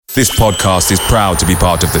This podcast is proud to be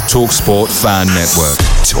part of the TalkSport Fan Network.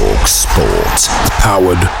 TalkSport.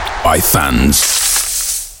 Powered by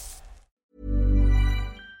fans.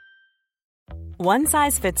 One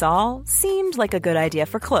size fits all seemed like a good idea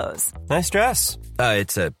for clothes. Nice dress.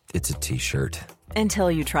 It's a t-shirt.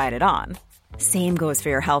 Until you tried it on. Same goes for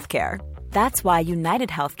your healthcare. That's why United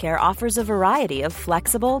Healthcare offers a variety of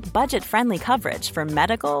flexible, budget-friendly coverage for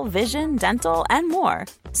medical, vision, dental, and more.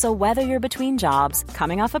 So whether you're between jobs,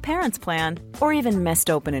 coming off a parent's plan, or even missed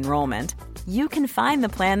open enrollment, you can find the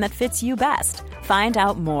plan that fits you best. Find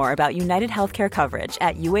out more about United Healthcare coverage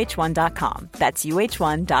at uh1.com. That's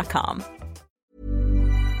uh1.com.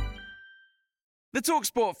 The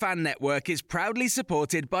TalkSport Fan Network is proudly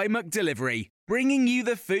supported by McDelivery, bringing you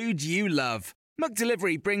the food you love.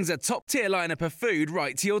 McDelivery brings a top-tier lineup of food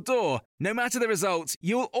right to your door. No matter the result,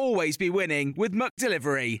 you'll always be winning with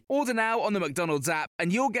McDelivery. Order now on the McDonald's app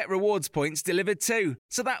and you'll get rewards points delivered too.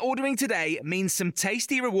 So that ordering today means some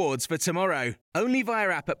tasty rewards for tomorrow. Only via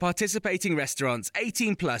app at participating restaurants.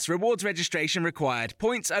 18 plus. Rewards registration required.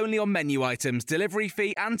 Points only on menu items. Delivery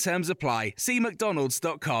fee and terms apply. See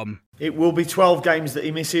mcdonalds.com. It will be 12 games that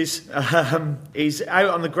he misses. He's out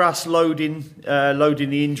on the grass loading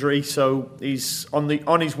the injury, so he's on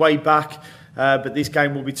his way back. But this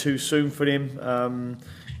game will be too soon for him.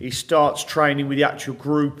 He starts training with the actual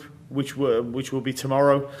group, which will be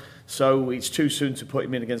tomorrow. So it's too soon to put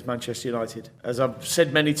him in against Manchester United. As I've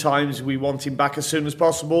said many times, we want him back as soon as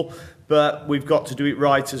possible, but we've got to do it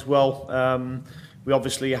right as well. We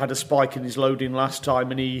obviously had a spike in his loading last time,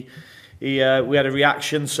 and we had a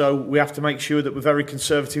reaction. So we have to make sure that we're very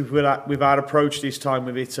conservative with our approach this time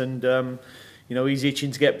with it. And he's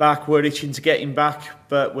itching to get back. We're itching to get him back,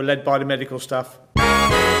 but we're led by the medical staff.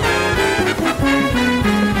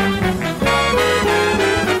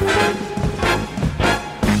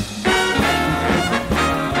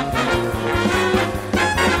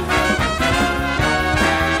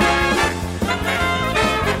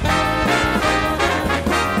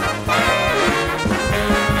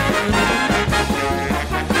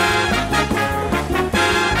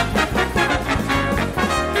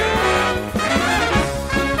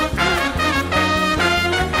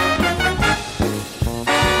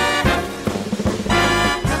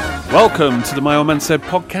 Welcome to the My Old Man Said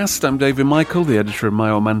podcast. I'm David Michael, the editor of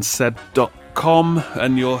myoldmansaid.com,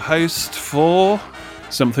 and your host for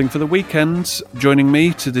Something for the Weekend. Joining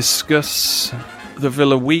me to discuss the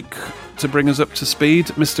Villa week to bring us up to speed,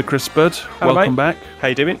 Mr. Chris Budd. Hello, welcome mate. back. How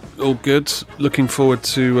you doing? All good. Looking forward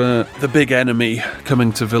to the big enemy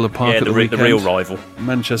coming to Villa Park at the weekend. The real rival.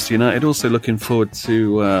 Manchester United. Also looking forward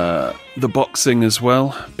to the boxing as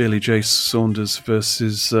well. Billy J. Saunders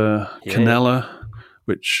versus Canella.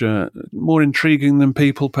 Which more intriguing than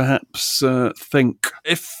people perhaps think.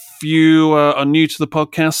 If you are new to the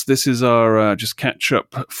podcast, this is our just catch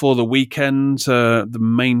up for the weekend. The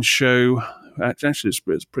main show, actually,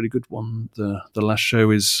 it's a pretty good one. The last show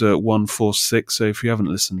is 146. So if you haven't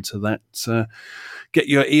listened to that, get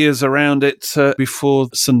your ears around it before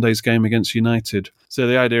Sunday's game against United. So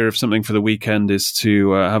the idea of Something for the Weekend is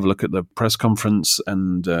to have a look at the press conference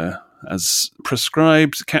and, as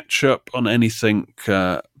prescribed, catch up on anything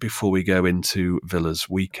before we go into Villa's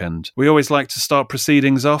weekend. We always like to start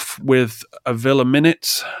proceedings off with a Villa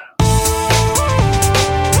Minute.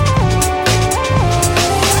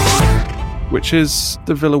 Which is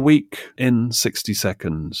the Villa week in 60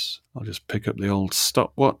 seconds. I'll just pick up the old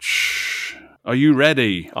stopwatch. Are you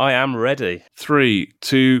ready? I am ready. 3,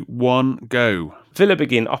 2, 1, go. Villa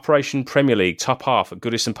begin Operation Premier League top half at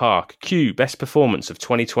Goodison Park. Q best performance of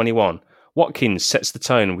 2021. Watkins sets the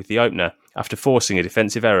tone with the opener after forcing a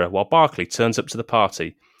defensive error, while Barkley turns up to the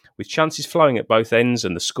party. With chances flowing at both ends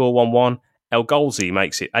and the score 1-1, El Gholzi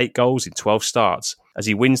makes it 8 goals in 12 starts as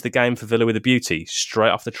he wins the game for Villa with a beauty straight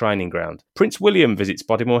off the training ground. Prince William visits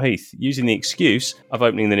Bodymoor Heath, using the excuse of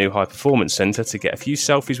opening the new High Performance Centre to get a few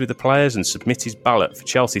selfies with the players and submit his ballot for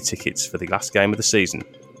Chelsea tickets for the last game of the season.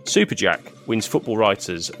 Superjack wins Football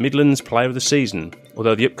Writers' Midlands Player of the Season,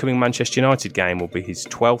 although the upcoming Manchester United game will be his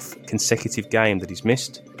 12th consecutive game that he's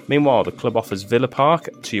missed. Meanwhile, the club offers Villa Park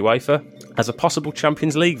to UEFA as a possible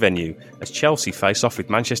Champions League venue as Chelsea face off with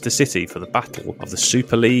Manchester City for the battle of the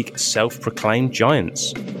Super League self-proclaimed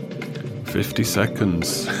giants. 50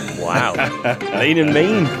 seconds. Wow. Lean and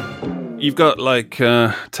mean. You've got like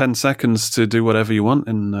 10 seconds to do whatever you want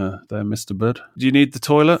in there, Mr. Budd. Do you need the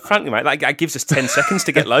toilet? Frankly, mate, that gives us 10 seconds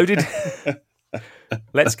to get loaded.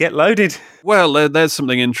 Let's get loaded. Well, there's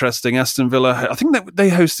something interesting. Aston Villa, I think that they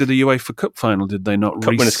hosted a UEFA Cup final, did they not?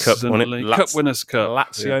 Cup Winners' Cup, wasn't it? Cup Winners' Cup.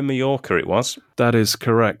 Lazio Mallorca it was. That is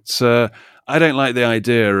correct. I don't like the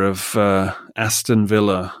idea of Aston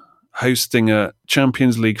Villa hosting a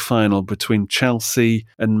Champions League final between Chelsea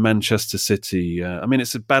and Manchester City. I mean,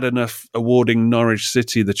 it's bad enough awarding Norwich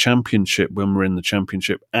City the championship when we're in the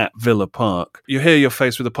championship at Villa Park. Here you're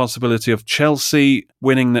faced with the possibility of Chelsea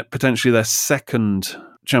winning that potentially their second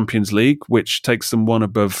Champions League, which takes them one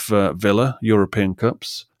above Villa, European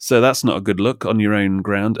Cups. So that's not a good look on your own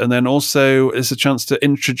ground. And then also it's a chance to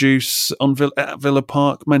introduce at Villa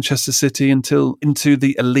Park Manchester City into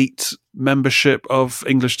the elite membership of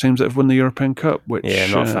English teams that have won the European Cup. Which,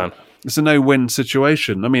 not a fan. It's a no-win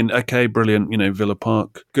situation. I mean, okay, brilliant, Villa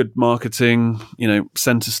Park, good marketing,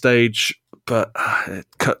 centre stage, but it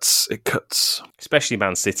cuts. Especially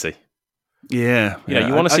Man City. Yeah.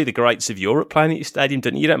 You want to see the greats of Europe playing at your stadium,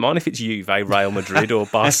 don't you? You don't mind if it's Juve, Real Madrid or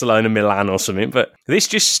Barcelona, Milan or something, but this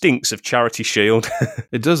just stinks of Charity Shield.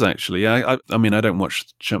 It does, actually. I mean, I don't watch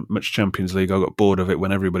much Champions League. I got bored of it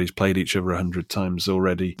when everybody's played each other 100 times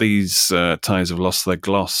already. These ties have lost their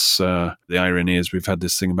gloss. The irony is we've had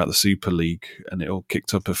this thing about the Super League and it all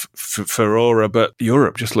kicked up a furore, but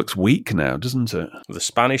Europe just looks weak now, doesn't it? The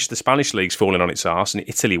Spanish league's falling on its arse, and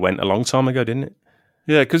Italy went a long time ago, didn't it?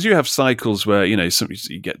 Yeah, because you have cycles where,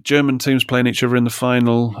 you get German teams playing each other in the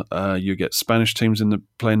final, you get Spanish teams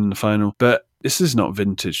playing in the final, but this is not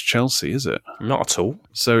vintage Chelsea, is it? Not at all.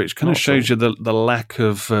 So it kind of shows you the lack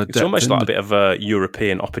of depth. It's almost like a bit of a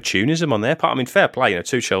European opportunism on their part. I mean, fair play,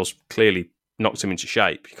 Tuchel's clearly knocked him into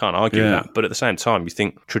shape. You can't argue with that. But at the same time, you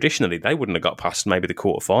think traditionally they wouldn't have got past maybe the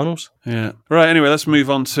quarterfinals. Yeah. Right, anyway, let's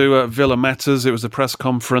move on to Villa Matters. It was a press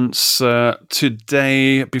conference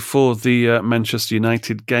today before the Manchester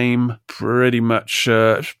United game. Pretty much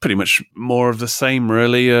more of the same,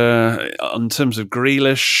 really. In terms of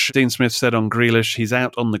Grealish, Dean Smith said on Grealish, he's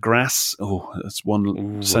out on the grass. Oh, that's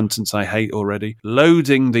one sentence I hate already.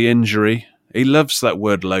 Loading the injury. He loves that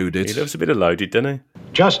word loaded. He loves a bit of loaded, doesn't he?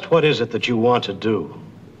 Just what is it that you want to do?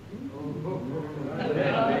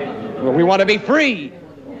 Well, we want to be free.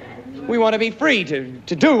 We want to be free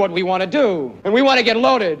to do what we want to do. And we want to get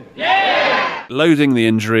loaded. Yeah! Loading the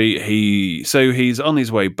injury. He's on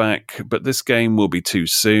his way back, but this game will be too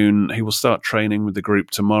soon. He will start training with the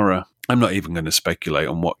group tomorrow. I'm not even going to speculate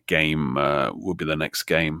on what game will be the next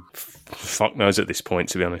game. Fuck knows at this point,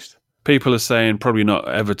 to be honest. People are saying probably not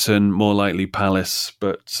Everton, more likely Palace.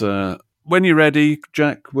 But when you're ready,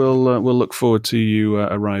 Jack, we'll look forward to you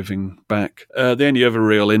arriving back. The only other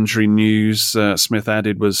real injury news Smith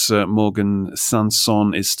added was Morgan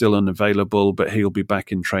Sanson is still unavailable, but he'll be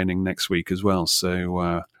back in training next week as well.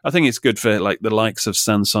 So I think it's good for the likes of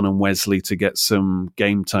Sanson and Wesley to get some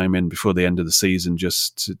game time in before the end of the season,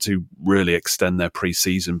 just to really extend their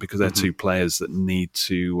pre-season, because they're two players that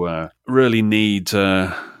really need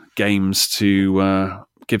games to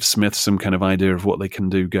give Smith some kind of idea of what they can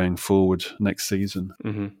do going forward next season.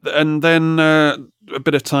 Mm-hmm. And then a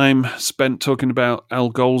bit of time spent talking about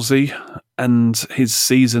Al Gholzi and his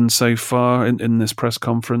season so far in this press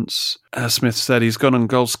conference. Smith said he's gone on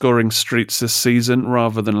goal-scoring streaks this season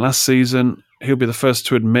rather than last season. He'll be the first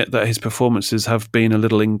to admit that his performances have been a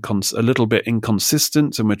little bit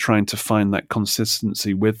inconsistent, and we're trying to find that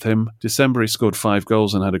consistency with him. December, he scored 5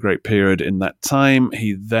 goals and had a great period in that time.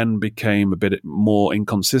 He then became a bit more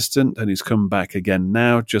inconsistent, and he's come back again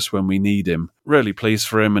now, just when we need him. Really pleased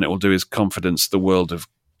for him, and it will do his confidence the world of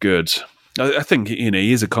good. I think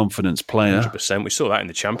he is a confidence player. 100%. We saw that in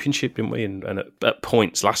the Championship, didn't we? And at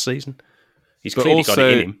points last season. He's clearly got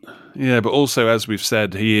it in him. Yeah, but also, as we've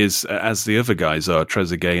said, he is, as the other guys are,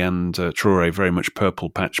 Trezeguet and Traoré, very much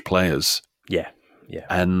purple patch players. Yeah.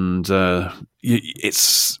 And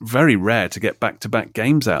it's very rare to get back-to-back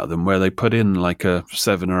games out of them where they put in like a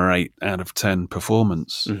 7 or 8 out of 10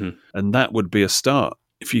 performance. Mm-hmm. And that would be a start.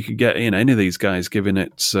 If you could get in any of these guys giving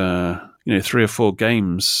it 3 or 4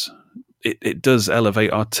 games, it does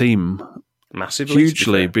elevate our team massively,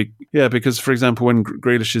 hugely. Because for example, when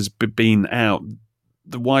Grealish has been out,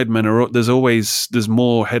 the wide men there's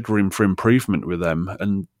more headroom for improvement with them,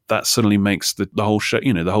 and that suddenly makes the whole show,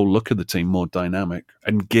 the whole look of the team more dynamic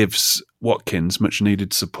and gives Watkins much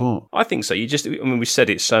needed support. I think so. We've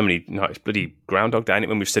said it so many nights, bloody Groundhog Day,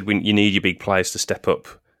 when we've said you need your big players to step up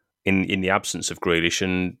in the absence of Grealish,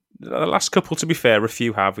 and the last couple, to be fair, a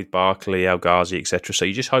few have with Barkley, El Ghazi, etc. So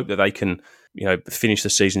you just hope that they can, finish the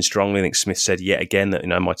season strongly. I think Smith said yet again that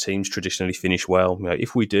my teams traditionally finish well.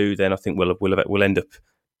 If we do, then I think we'll end up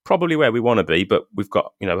probably where we want to be. But we've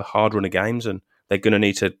got a hard run of games, and they're going to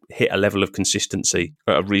need to hit a level of consistency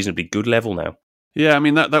at a reasonably good level now. Yeah, I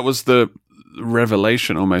mean that was the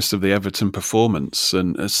revelation almost of the Everton performance,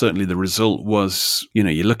 and certainly the result was,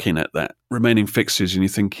 you're looking at that remaining fixtures and you're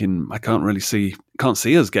thinking, I can't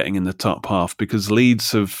see us getting in the top half, because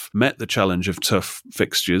Leeds have met the challenge of tough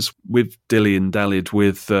fixtures with dilly and dallied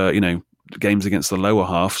with, games against the lower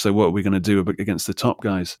half. So what are we going to do against the top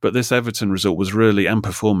guys? But this Everton result was really, and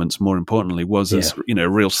performance more importantly, was a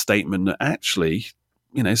real statement that actually,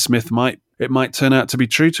 Smith might turn out to be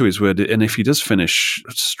true to his word, and if he does finish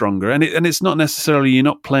stronger, and it's not necessarily, you're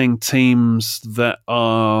not playing teams that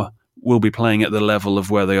will be playing at the level of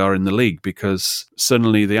where they are in the league, because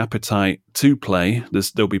suddenly the appetite to play,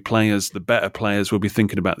 there'll be players, the better players will be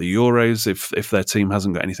thinking about the Euros if their team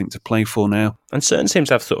hasn't got anything to play for now. And certain teams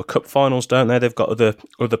have sort of cup finals, don't they? They've got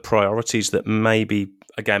other priorities that maybe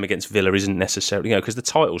a game against Villa isn't necessarily, because the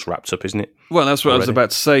title's wrapped up, isn't it? Well, that's what I was about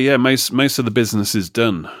to say. Yeah, most of the business is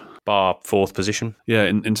done. Bar fourth position. Yeah,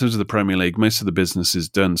 in terms of the Premier League, most of the business is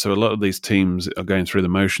done. So a lot of these teams are going through the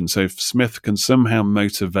motion. So if Smith can somehow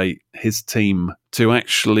motivate his team to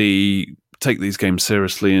actually take these games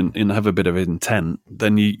seriously and have a bit of intent,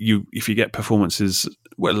 then you if you get performances,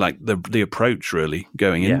 well, like the approach really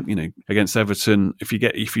going in, against Everton,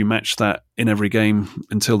 if you match that in every game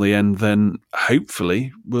until the end, then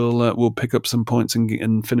hopefully we'll pick up some points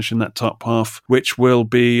and finish in that top half, which will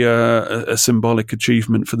be a symbolic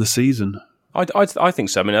achievement for the season. I think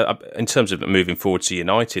so. I mean, in terms of moving forward to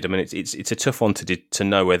United, I mean, it's a tough one to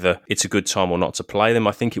know whether it's a good time or not to play them.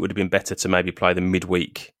 I think it would have been better to maybe play them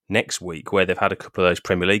midweek next week, where they've had a couple of those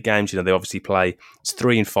Premier League games. They obviously play, it's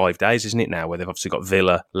 3 in 5 days, isn't it now, where they've obviously got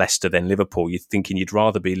Villa, Leicester, then Liverpool. You're thinking you'd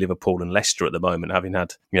rather be Liverpool and Leicester at the moment, having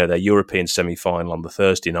had, their European semi-final on the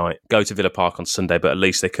Thursday night, go to Villa Park on Sunday, but at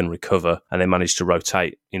least they can recover and they manage to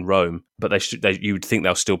rotate in Rome. But you would think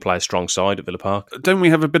they'll still play a strong side at Villa Park. Don't we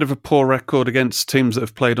have a bit of a poor record against teams that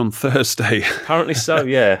have played on Thursday? Apparently so,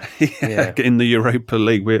 yeah. Yeah. In the Europa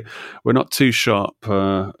League, we're not too sharp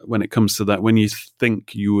when it comes to that, when you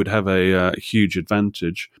think you would have a huge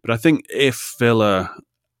advantage. But I think if Villa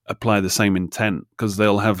apply the same intent, because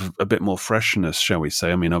they'll have a bit more freshness, shall we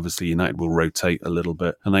say. I mean, obviously United will rotate a little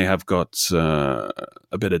bit and they have got a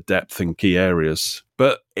bit of depth in key areas.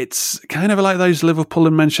 But it's kind of like those Liverpool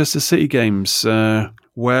and Manchester City games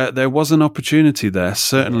where there was an opportunity there,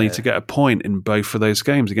 certainly, to get a point in both of those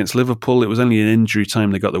games. Against Liverpool, it was only in injury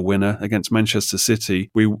time they got the winner. Against Manchester City,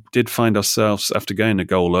 we did find ourselves, after going a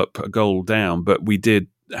goal up, a goal down, but we did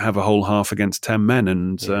have a whole half against 10 men,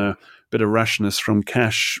 and a bit of rashness from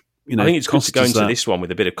Cash. I think it's good to go into this one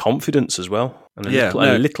with a bit of confidence as well, and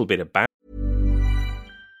a little bit of bounce.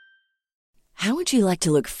 How would you like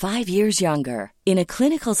to look 5 years younger? In a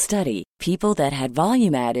clinical study, people that had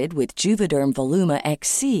volume added with Juvederm Voluma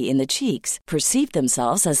XC in the cheeks perceived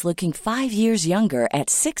themselves as looking 5 years younger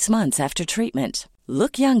at 6 months after treatment.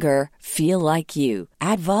 Look younger, feel like you.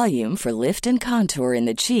 Add volume for lift and contour in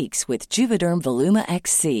the cheeks with Juvederm Voluma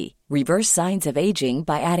XC. Reverse signs of aging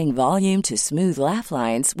by adding volume to smooth laugh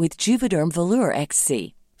lines with Juvederm Volure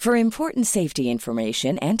XC. For important safety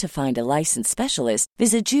information and to find a licensed specialist,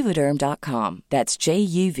 visit Juvederm.com. That's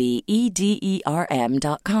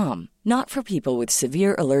JUVEDERM.com. Not for people with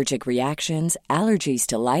severe allergic reactions, allergies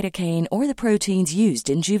to lidocaine, or the proteins used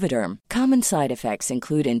in Juvederm. Common side effects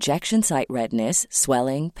include injection site redness,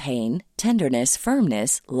 swelling, pain, tenderness,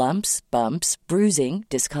 firmness, lumps, bumps, bruising,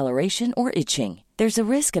 discoloration, or itching. There's a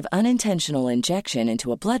risk of unintentional injection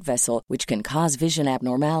into a blood vessel, which can cause vision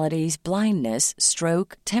abnormalities, blindness,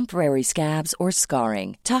 stroke, temporary scabs, or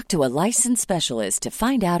scarring. Talk to a licensed specialist to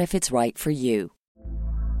find out if it's right for you.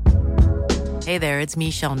 Hey there, it's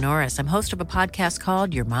Michelle Norris. I'm host of a podcast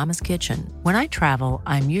called Your Mama's Kitchen. When I travel,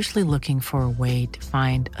 I'm usually looking for a way to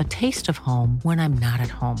find a taste of home when I'm not at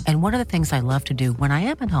home. And one of the things I love to do when I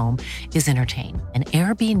am at home is entertain. And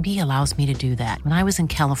Airbnb allows me to do that. When I was in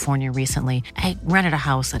California recently, I rented a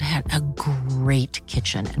house that had a great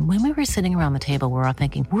kitchen. And when we were sitting around the table, we were all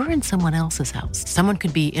thinking, we're in someone else's house. Someone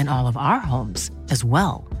could be in all of our homes as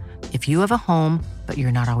well. If you have a home, but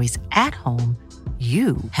you're not always at home,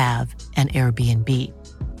 you have an Airbnb.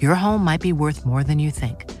 Your home might be worth more than you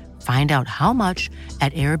think. Find out how much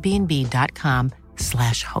at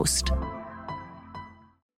airbnb.com/host.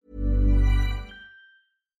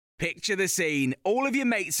 Picture the scene. All of your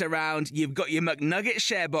mates around, you've got your McNugget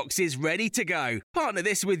share boxes ready to go. Partner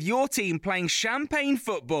this with your team playing champagne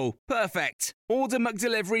football. Perfect. Order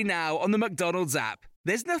McDelivery now on the McDonald's app.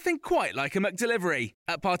 There's nothing quite like a McDelivery.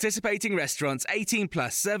 At participating restaurants, 18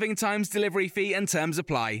 plus, serving times, delivery fee and terms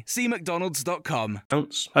apply. See mcdonalds.com.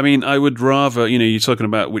 I mean, I would rather, you're talking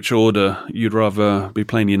about which order you'd rather be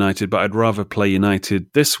playing United, but I'd rather play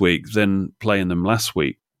United this week than playing them last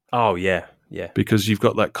week. Oh, yeah. Yeah. Because you've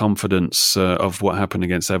got that confidence of what happened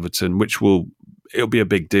against Everton, it'll be a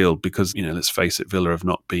big deal because, let's face it, Villa have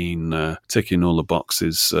not been ticking all the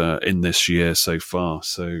boxes in this year so far.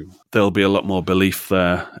 So there'll be a lot more belief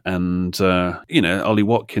there. And, Ollie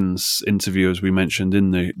Watkins' interview, as we mentioned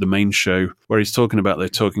in the main show, where they're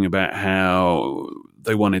talking about how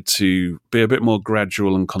they wanted to be a bit more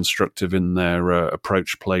gradual and constructive in their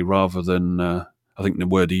approach play rather than... I think the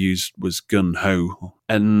word he used was gun-ho.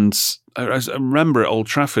 And I remember at Old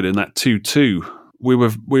Trafford in that 2-2, we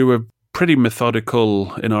were pretty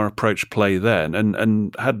methodical in our approach play then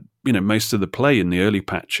and had, most of the play in the early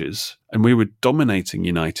patches. And we were dominating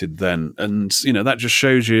United then. And, that just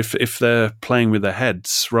shows you if they're playing with their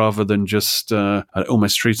heads rather than just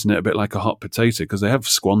almost treating it a bit like a hot potato, because they have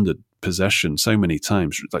squandered possession so many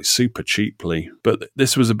times, like super cheaply. But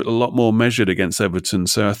this was a lot more measured against Everton.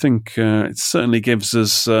 So I think it certainly gives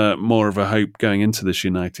us more of a hope going into this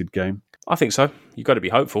United game. I think so. You've got to be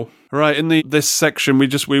hopeful. Right, in this section,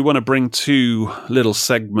 we want to bring two little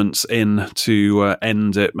segments in to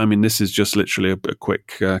end it. I mean, this is just literally a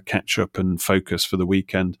quick catch-up and focus for the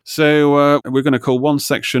weekend. So we're going to call one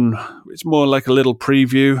section, it's more like a little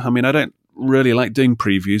preview. I mean, I don't really like doing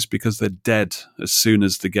previews because they're dead as soon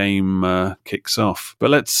as the game kicks off.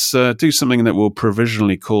 But let's do something that we'll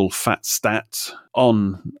provisionally call Fat Stat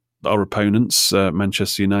on our opponents,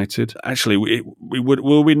 Manchester United. Actually,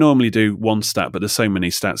 we normally do one stat, but there's so many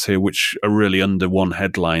stats here which are really under one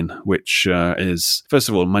headline, which is, first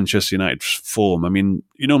of all, Manchester United's form. I mean,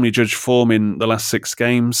 you normally judge form in the last 6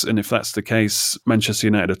 games, and if that's the case, Manchester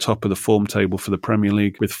United are top of the form table for the Premier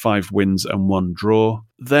League with 5 wins and 1 draw.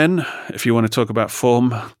 Then, if you want to talk about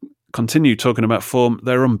form, continue talking about form,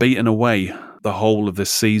 they're unbeaten away the whole of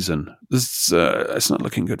this season. It's not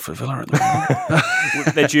looking good for Villa at the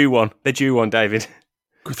moment. They're due one. They're due one, David.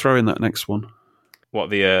 Throw in that next one.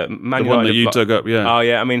 What, the Man United one that you dug up, yeah. Oh,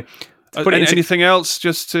 yeah, I mean... Anything else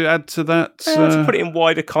just to add to that? To put it in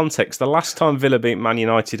wider context, the last time Villa beat Man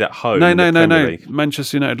United at home... No.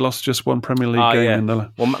 Manchester United lost just one Premier League game. Yeah.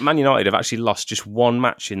 Well, Man United have actually lost just one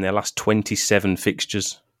match in their last 27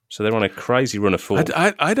 fixtures. So they're on a crazy run of form.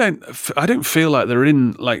 I don't feel like they're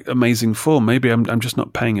in like amazing form. Maybe I'm just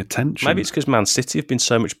not paying attention. Maybe it's because Man City have been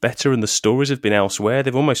so much better and the stories have been elsewhere.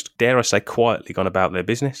 They've almost, dare I say, quietly gone about their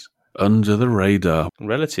business. Under the radar.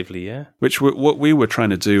 Relatively, yeah. Which what we were trying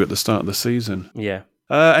to do at the start of the season. Yeah.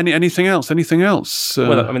 Anything else?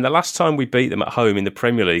 Well, I mean, the last time we beat them at home in the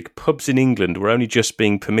Premier League, pubs in England were only just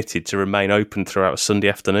being permitted to remain open throughout a Sunday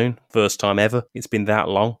afternoon. First time ever. It's been that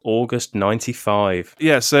long. August 95.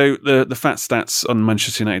 Yeah, so the fat stats on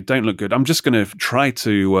Manchester United don't look good. I'm just going to try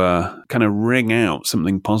to kind of wring out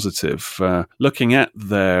something positive. Looking at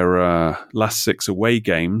their last 6 away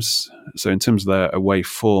games, so in terms of their away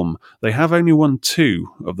form, they have only won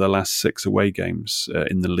 2 of their last 6 away games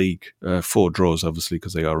in the league. 4 draws, obviously,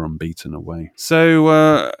 because they are unbeaten away.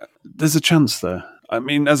 So there's a chance there. I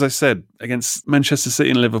mean, as I said, against Manchester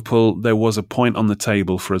City and Liverpool, there was a point on the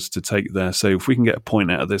table for us to take there. So if we can get a point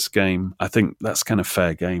out of this game, I think that's kind of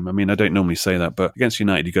fair game. I mean, I don't normally say that, but against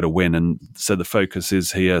United, you've got to win. And so the focus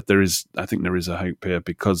is here. I think there is a hope here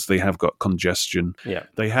because they have got congestion. Yeah.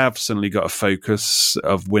 They have suddenly got a focus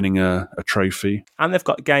of winning a trophy. And they've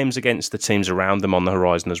got games against the teams around them on the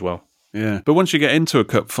horizon as well. Yeah, but once you get into a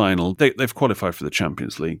cup final, they've qualified for the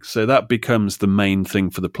Champions League, so that becomes the main thing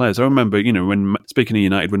for the players. I remember, when speaking of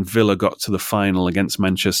United, when Villa got to the final against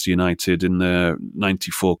Manchester United in the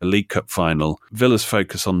 94 League Cup final, Villa's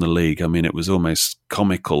focus on the league, I mean, it was almost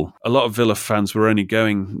comical. A lot of Villa fans were only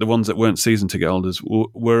going, the ones that weren't season ticket holders,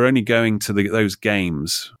 were only going to those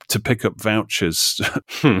games to pick up vouchers,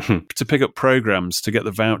 to pick up programs, to get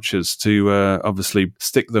the vouchers to obviously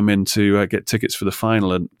stick them in to get tickets for the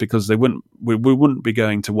final, and because we wouldn't be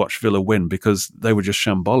going to watch Villa win because they were just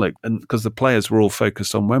shambolic, and because the players were all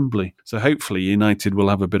focused on Wembley. So hopefully United will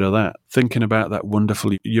have a bit of that. Thinking about that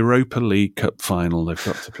wonderful Europa League Cup final they've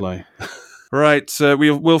got to play. Right,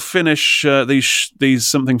 we'll finish these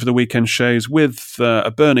Something for the Weekend shows with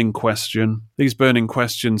a burning question. These burning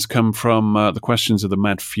questions come from the questions of the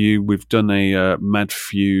Mad Few. We've done a Mad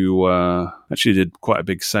Few, actually did quite a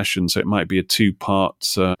big session, so it might be a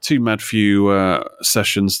 2-part, 2 Mad Few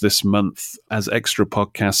sessions this month as extra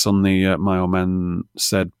podcasts on the My Old Man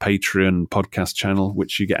Said Patreon podcast channel,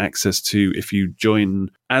 which you get access to if you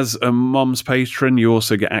join as a Mom's patron. You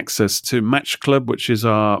also get access to Match Club, which is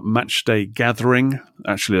our match day gathering.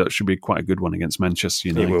 Actually, that should be quite a good one against Manchester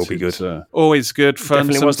United. It will be good. Always good fun.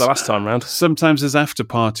 Definitely was the last time round. Sometimes there's after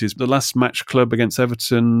parties. The last Match Club against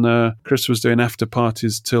Everton, Chris was doing after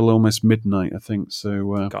parties till almost midnight, I think.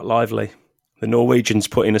 So got lively. The Norwegians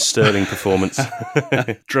put in a sterling performance.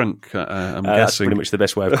 Drunk, I'm guessing. That's pretty much the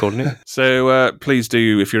best way of calling it. So please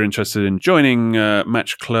do, if you're interested in joining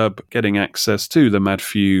Match Club, getting access to the Mad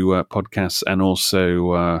Few podcasts, and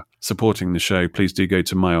also supporting the show, please do go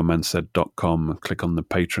to myoldmansaid.com and click on the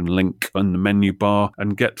patron link on the menu bar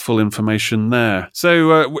and get full information there.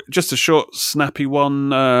 So just a short, snappy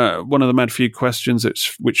one. One of the Mad Few questions,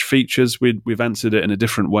 which features, we've answered it in a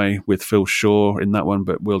different way with Phil Shaw in that one,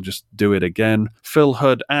 but we'll just do it again. Phil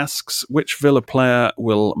Hood asks, which Villa player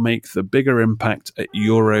will make the bigger impact at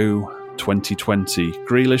Euro 2020,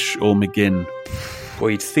 Grealish or McGinn?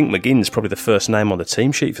 Well, you'd think McGinn's probably the first name on the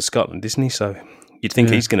team sheet for Scotland, isn't he? So you'd think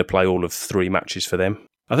he's going to play all of 3 matches for them.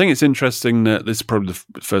 I think it's interesting that this is probably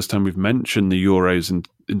the first time we've mentioned the Euros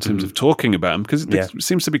in terms of talking about them, because it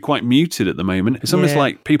seems to be quite muted at the moment. It's almost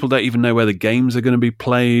like people don't even know where the games are going to be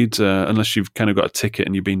played unless you've kind of got a ticket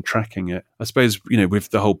and you've been tracking it. I suppose,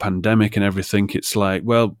 with the whole pandemic and everything, it's like,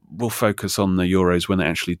 well, we'll focus on the Euros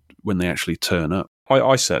when they actually turn up.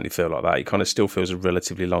 I certainly feel like that. It kind of still feels a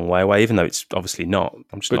relatively long way away, even though it's obviously not.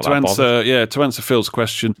 I'm just not that bothered. To answer Phil's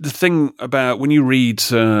question, the thing about when you read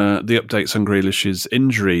the updates on Grealish's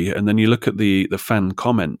injury, and then you look at the fan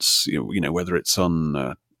comments, whether it's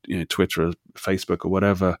on Twitter or Facebook or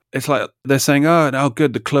whatever, it's like they're saying, "Oh,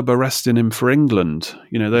 good, the club are resting him for England."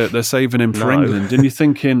 They're saving him for England, and you're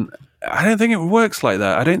thinking, I don't think it works like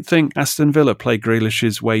that. I don't think Aston Villa play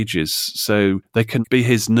Grealish's wages so they can be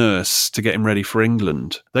his nurse to get him ready for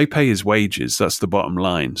England. They pay his wages. That's the bottom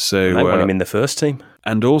line. So they want him in the first team.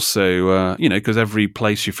 And also, because every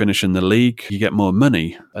place you finish in the league, you get more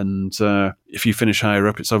money. And if you finish higher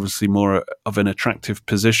up, it's obviously more of an attractive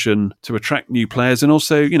position to attract new players and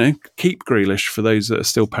also, keep Grealish for those that are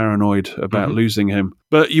still paranoid about losing him.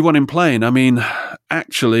 But you want him playing. I mean,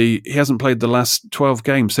 actually, he hasn't played the last 12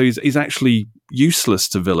 games, so he's actually useless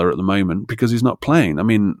to Villa at the moment because he's not playing. I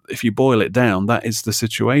mean, if you boil it down, that is the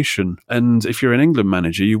situation. And if you're an England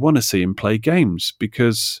manager, you want to see him play games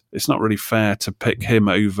because it's not really fair to pick him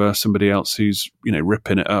over somebody else who's,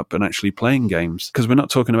 ripping it up and actually playing games. Because we're not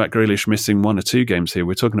talking about Grealish missing 1 or 2 games here.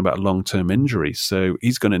 We're talking about long-term injuries. So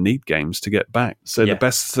he's going to need games to get back. So the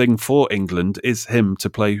best thing for England is him to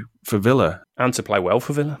play for Villa. And to play well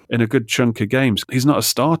for Villa. In a good chunk of games. He's not a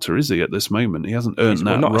starter, is he, at this moment? He hasn't earned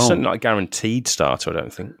that role. Certainly not a guaranteed starter, I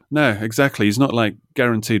don't think. No, exactly. He's not like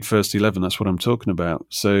guaranteed first 11. That's what I'm talking about.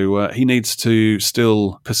 So he needs to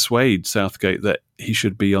still persuade Southgate that he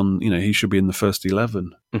should be he should be in the first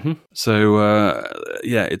 11. Mm-hmm. So,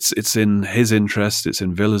 it's in his interest, it's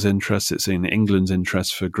in Villa's interest, it's in England's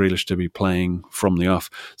interest for Grealish to be playing from the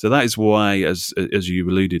off. So that is why, as you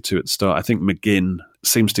alluded to at the start, I think McGinn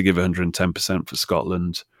seems to give 110% for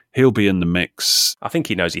Scotland. He'll be in the mix. I think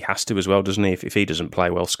he knows he has to as well, doesn't he? If he doesn't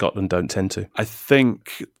play well, Scotland don't tend to. I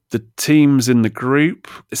think the teams in the group,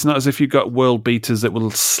 it's not as if you've got world beaters that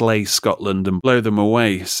will slay Scotland and blow them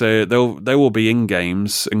away. So they will be in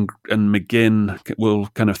games, and McGinn will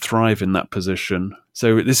kind of thrive in that position.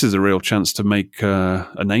 So this is a real chance to make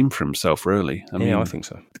a name for himself, really. I mean, I think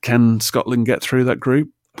so. Can Scotland get through that group?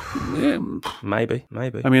 Yeah, maybe.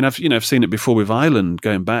 I mean, I've seen it before with Ireland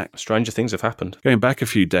going back. Stranger things have happened. Going back a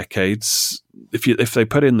few decades, if they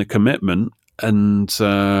put in the commitment and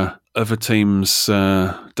other teams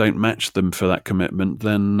don't match them for that commitment,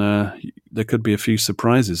 then there could be a few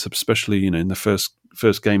surprises, especially in the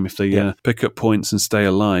first game if they pick up points and stay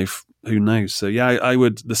alive. Who knows? So I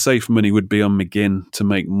would. The safe money would be on McGinn to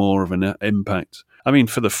make more of an impact. I mean,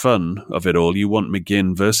 for the fun of it all, you want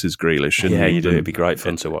McGinn versus Grealish. You do. It'd be great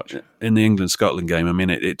fun to watch. In the England-Scotland game, I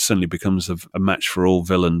mean, it suddenly becomes a match for all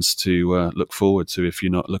villains to look forward to if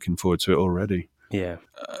you're not looking forward to it already. Yeah.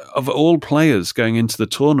 Of all players going into the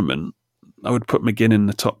tournament, I would put McGinn in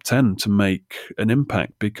the top 10 to make an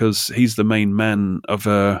impact because he's the main man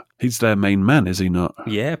he's their main man, is he not?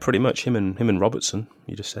 Yeah, pretty much. Him and Robertson,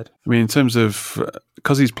 you just said. I mean, in terms of,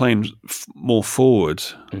 because he's playing more forward,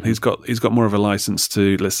 he's got more of a license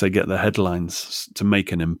to, let's say, get the headlines to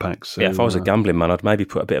make an impact. So, if I was a gambling man, I'd maybe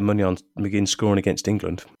put a bit of money on McGinn scoring against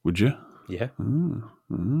England. Would you? Yeah.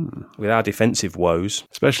 With our defensive woes.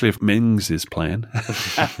 Especially if Mings is playing.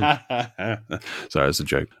 Sorry, it's a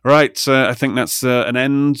joke. Right, I think that's an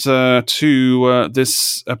end to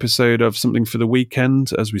this episode of Something for the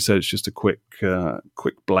Weekend. As we said, it's just a quick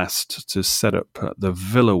blast to set up the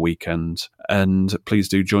Villa weekend. And please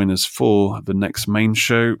do join us for the next main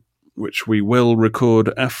show, which we will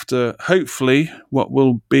record after, hopefully, what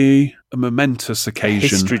will be a momentous occasion.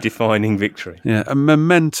 History-defining victory. Yeah, a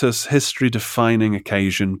momentous, history-defining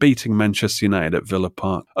occasion, beating Manchester United at Villa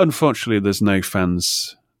Park. Unfortunately, there's no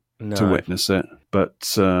fans to witness it,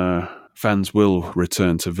 but fans will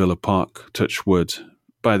return to Villa Park, touch wood,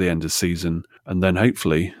 by the end of the season, and then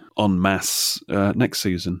hopefully en masse next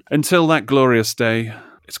season. Until that glorious day,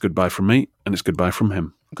 it's goodbye from me, and it's goodbye from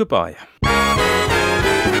him. Goodbye.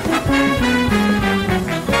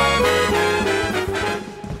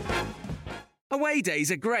 Away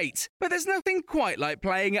days are great, but there's nothing quite like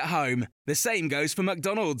playing at home. The same goes for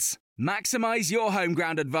McDonald's. Maximise your home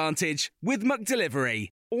ground advantage with McDelivery.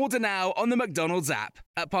 Order now on the McDonald's app.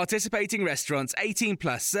 At participating restaurants, 18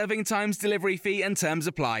 plus serving times, delivery fee and terms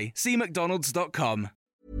apply. See mcdonalds.com.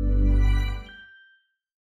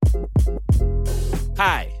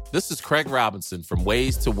 Hi, this is Craig Robinson from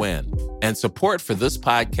Ways to Win, and support for this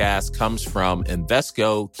podcast comes from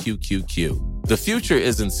Invesco QQQ. The future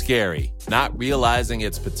isn't scary. Not realizing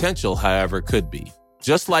its potential, however, could be.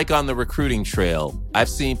 Just like on the recruiting trail, I've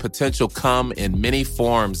seen potential come in many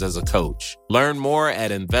forms as a coach. Learn more at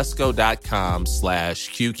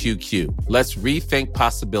Invesco.com/QQQ. Let's rethink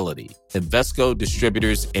possibility. Invesco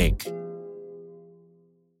Distributors, Inc.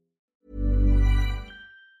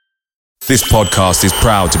 This podcast is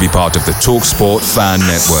proud to be part of the TalkSport Fan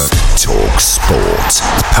Network. TalkSport.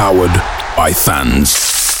 Powered by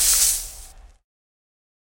fans.